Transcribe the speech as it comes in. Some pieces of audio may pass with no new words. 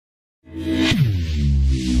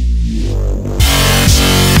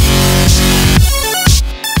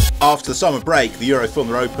After the summer break, the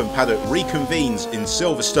Euroformula Open paddock reconvenes in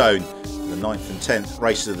Silverstone for the 9th and 10th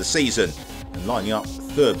races of the season, and lining up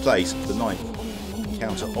third place for the 9th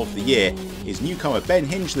encounter of the year is newcomer Ben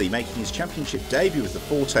Hingley, making his championship debut with the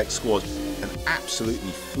Vortex squad and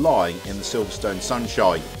absolutely flying in the Silverstone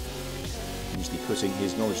sunshine. Hingley putting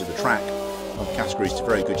his knowledge of the track on categories to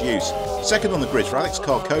very good use. Second on the grid for Alex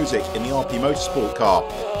Karkozik in the RP Motorsport car,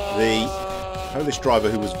 the Polish driver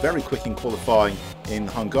who was very quick in qualifying in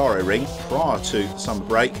the Hungaroring prior to the summer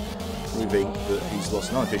break, proving that he's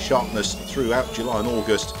lost none of his sharpness throughout July and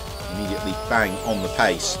August, immediately bang on the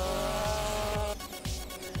pace.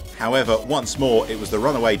 However, once more it was the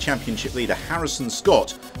runaway championship leader Harrison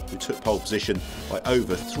Scott who took pole position by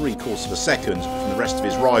over 3/4 of a second from the rest of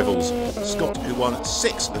his rivals. Scott, who won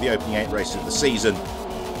 6 of the opening 8 races of the season,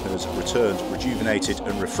 has returned rejuvenated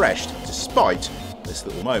and refreshed despite this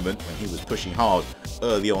little moment when he was pushing hard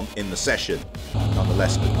early on in the session.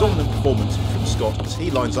 Nonetheless, a dominant performance from Scott as he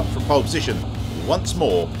lines up for pole position once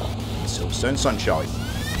more in Silverstone sunshine.